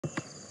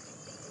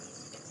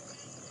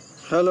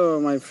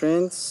Hello my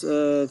friends,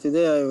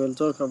 today I will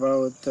talk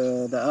about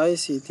the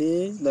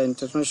ICT, the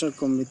International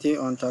Committee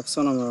on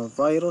Taxonomy of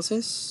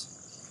Viruses.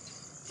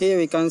 Here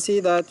we can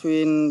see that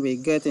when we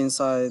get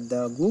inside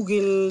the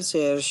Google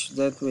search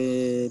that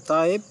we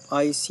type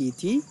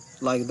ICT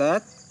like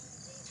that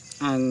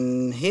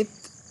and hit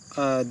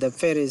the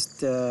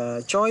first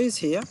choice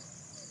here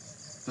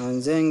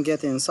and then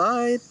get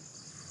inside.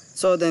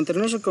 So the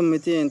International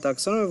Committee on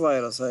Taxonomy of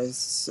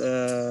Viruses,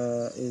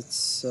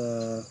 it's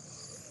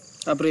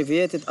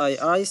abbreviated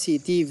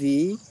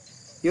ICTV.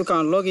 You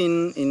can log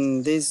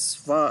in this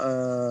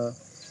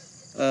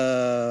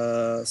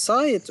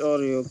site,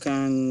 or you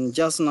can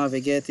just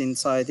navigate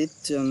inside it.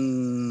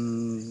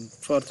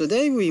 For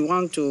today we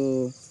want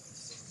to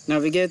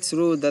navigate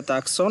through the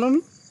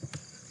taxonomy.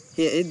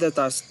 Here is the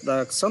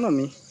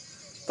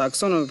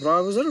taxonomy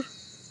browser.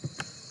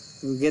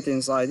 We get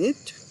inside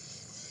it.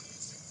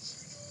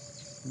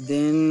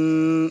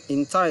 Then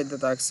inside the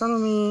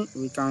taxonomy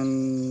we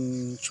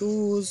can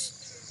choose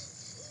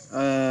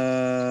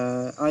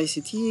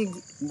ICT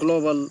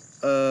global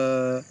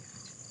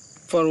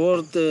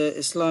forward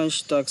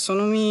slash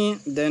taxonomy.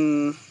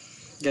 Then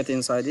get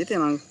inside it,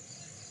 and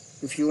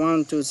if you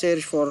want to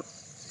search for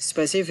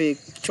specific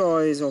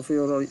choice of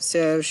your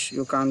search,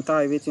 you can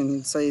type it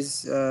in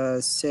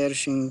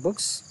searching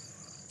box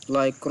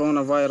like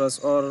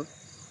coronavirus or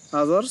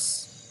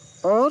others,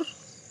 or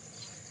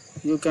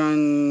you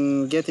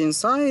can get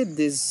inside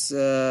this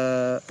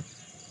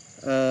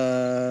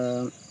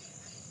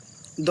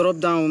drop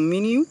down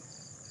menu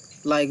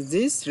like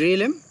this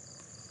realm.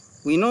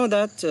 We know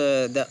that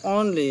the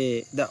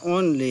only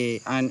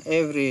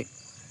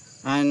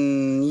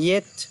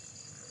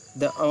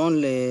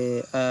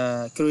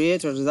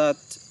creators that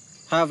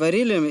have a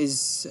realm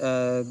is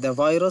the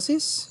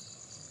viruses.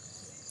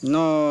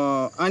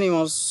 No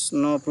animals,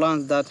 no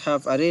plants that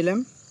have a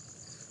realm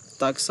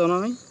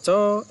taxonomy.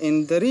 So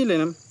in the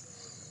realm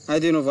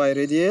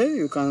Adenoviridae,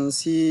 you can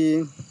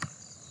see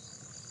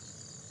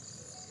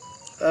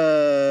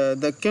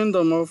the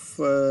kingdom of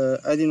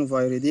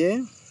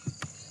Adenoviridae.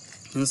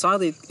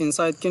 Inside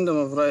kingdom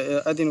of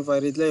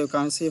Adenoviridae, you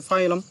can see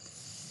phylum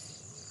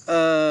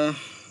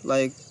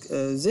like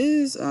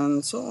this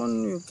and so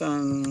on. You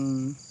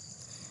can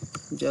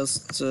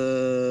just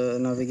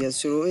navigate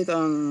through it,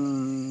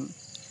 and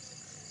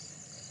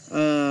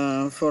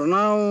for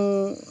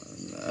now,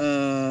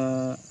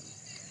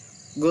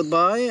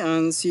 goodbye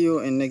and see you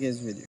in next video.